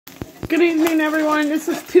Good evening, everyone. This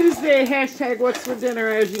is Tuesday, hashtag what's for dinner.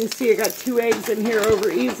 As you can see, I got 2 eggs in here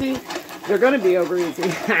over easy. They're going to be over easy.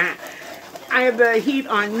 I have the heat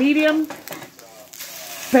on medium.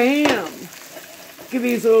 Bam. Give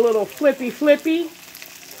these a little flippy.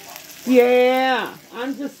 Yeah.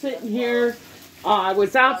 I'm just sitting here. I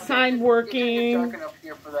was outside working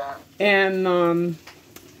and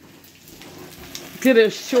did a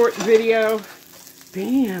short video.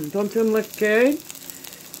 Bam. Don't them look good?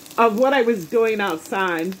 Of what I was doing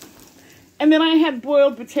outside. And then I had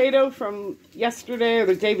boiled potato from yesterday or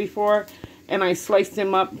the day before, and I sliced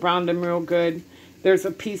them up, browned them real good. There's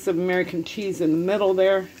a piece of American cheese in the middle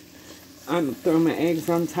there. I'm throwing my eggs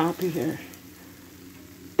on top of here.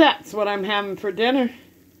 That's what I'm having for dinner.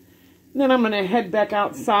 And then I'm going to head back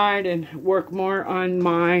outside and work more on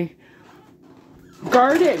my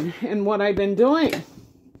garden and what I've been doing.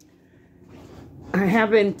 I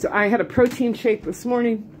had a protein shake this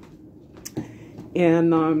morning.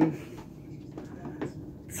 And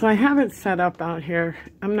so I haven't set up out here.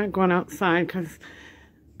 I'm not going outside because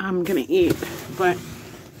I'm going to eat. But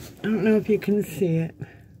I don't know if you can see it.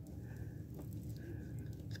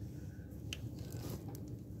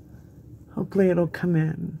 Hopefully it'll come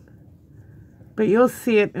in. But you'll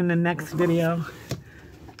see it in the next video.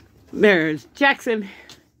 There's Jackson.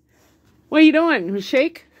 What are you doing? A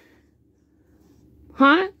shake?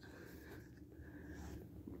 Huh?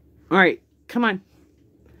 All right. Come on.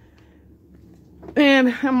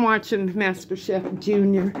 And I'm watching MasterChef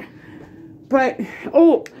Junior. But,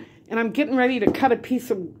 oh, and I'm getting ready to cut a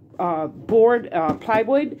piece of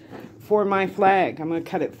plywood for my flag. I'm going to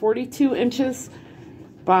cut it 42 inches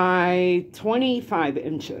by 25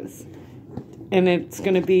 inches. And it's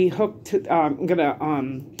going to be hooked to, I'm going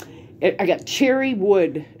to, I got cherry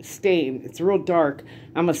wood stain. It's real dark.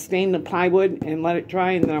 I'm going to stain the plywood and let it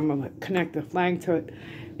dry, and then I'm going to connect the flag to it.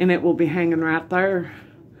 And it will be hanging right there.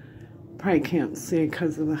 Probably can't see it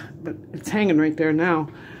because of the, but it's hanging right there now.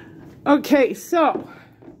 Okay, so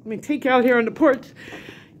let me take you out here on the porch.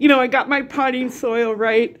 You know, I got my potting soil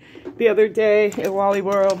right the other day at Wally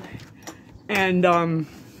World. And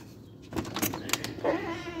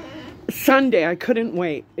Sunday, I couldn't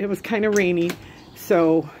wait. It was kind of rainy.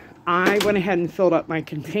 So I went ahead and filled up my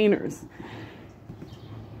containers.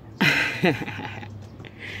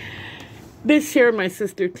 This here, my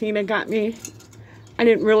sister Tina got me. I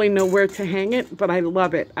didn't really know where to hang it, but I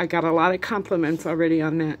love it. I got a lot of compliments already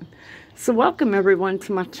on that. So welcome, everyone,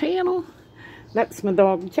 to my channel. That's my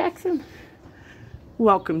dog, Jackson.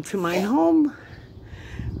 Welcome to my home.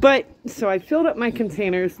 But, so I filled up my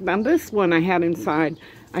containers. Now, this one I had inside,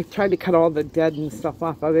 I tried to cut all the dead and stuff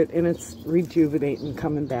off of it, and it's rejuvenating,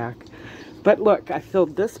 coming back. But look, I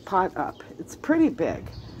filled this pot up. It's pretty big.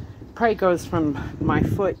 Probably goes from my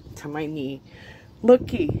foot to my knee.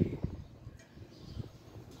 Looky.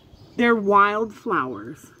 They're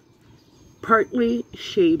wildflowers. Partly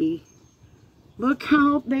shady. Look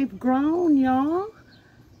how they've grown, y'all.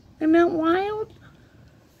 Isn't that wild?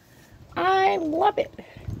 I love it.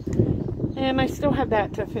 And I still have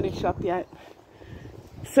that to finish up yet.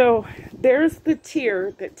 So there's the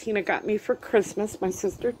tier that Tina got me for Christmas, my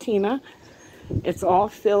sister Tina. It's all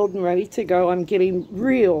filled and ready to go. I'm getting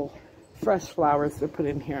real fresh flowers to put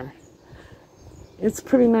in here. It's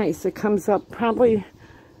pretty nice. It comes up probably,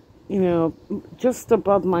 you know, just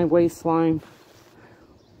above my waistline.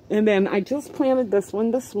 And then I just planted this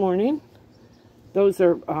one this morning. Those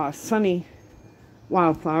are sunny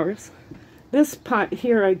wildflowers. This pot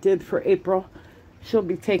here I did for April. She'll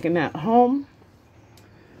be taking that home.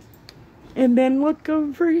 And then look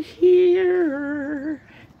over here.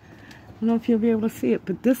 I don't know if you'll be able to see it,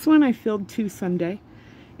 but this one I filled 2 Sunday.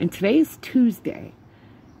 And today's Tuesday.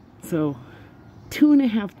 So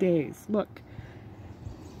 2.5 days. Look.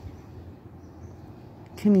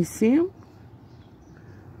 Can you see them?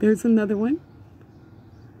 There's another one.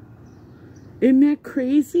 Isn't that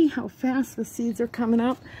crazy how fast the seeds are coming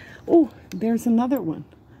out? Oh, there's another one.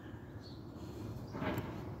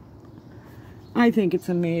 I think it's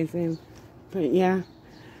amazing. But yeah.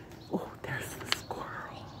 Oh, there's the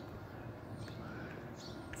squirrel.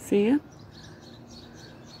 See it?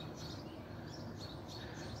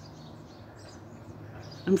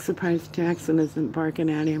 I'm surprised Jackson isn't barking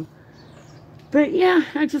at him. But yeah,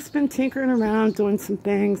 I've just been tinkering around, doing some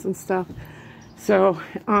things and stuff. So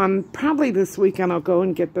probably this weekend I'll go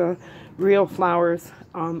and get the real flowers,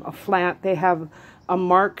 a flat. They have a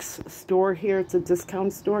Mark's store here. It's a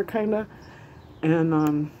discount store kind of.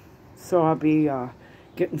 And so I'll be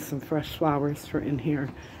getting some fresh flowers for in here.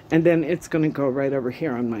 And then it's going to go right over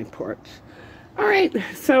here on my porch. All right,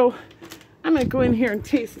 so I'm going to go in here and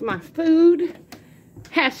taste my food.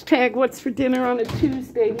 Hashtag what's for dinner on a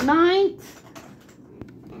Tuesday night.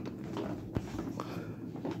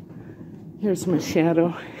 Here's my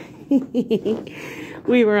shadow.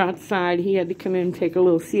 We were outside. He had to come in and take a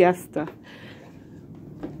little siesta.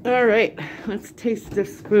 All right, let's taste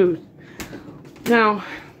this food. Now,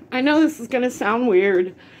 I know this is going to sound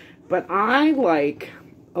weird, but I like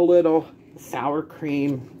a little sour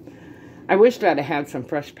cream. I wished I'd have had some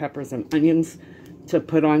fresh peppers and onions to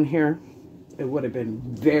put on here. It would have been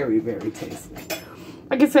very, very tasty.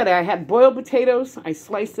 Like I said, I had boiled potatoes. I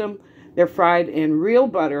sliced them. They're fried in real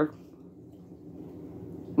butter.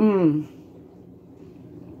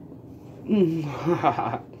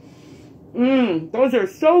 Those are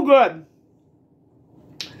so good.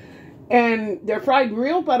 And they're fried in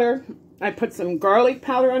real butter. I put some garlic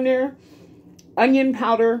powder on there, onion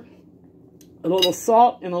powder, a little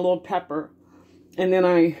salt, and a little pepper. And then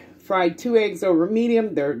I fried 2 eggs over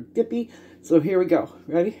medium. They're dippy. So here we go.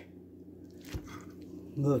 Ready?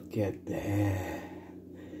 Look at that.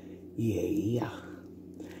 Yeah.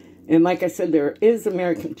 And like I said, there is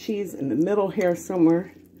American cheese in the middle here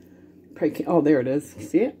somewhere. Oh, there it is.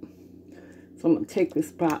 See it? So I'm going to take this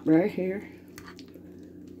spot right here.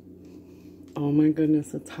 Oh my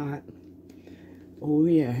goodness, it's hot. Oh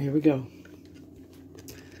yeah, here we go.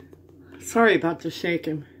 Sorry about the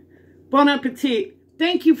shaking. Bon appetit.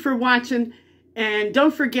 Thank you for watching. And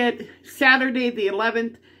don't forget, Saturday the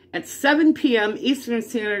 11th at 7 p.m. Eastern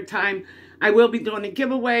Standard Time, I will be doing a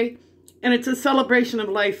giveaway. And it's a celebration of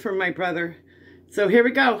life for my brother. So here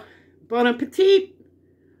we go. Bon appetit.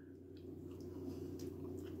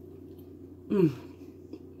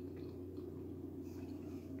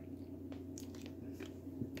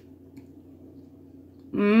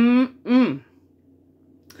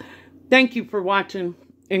 Thank you for watching,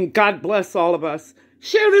 and God bless all of us.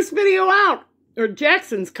 Share this video out, or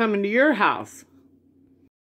Jackson's coming to your house.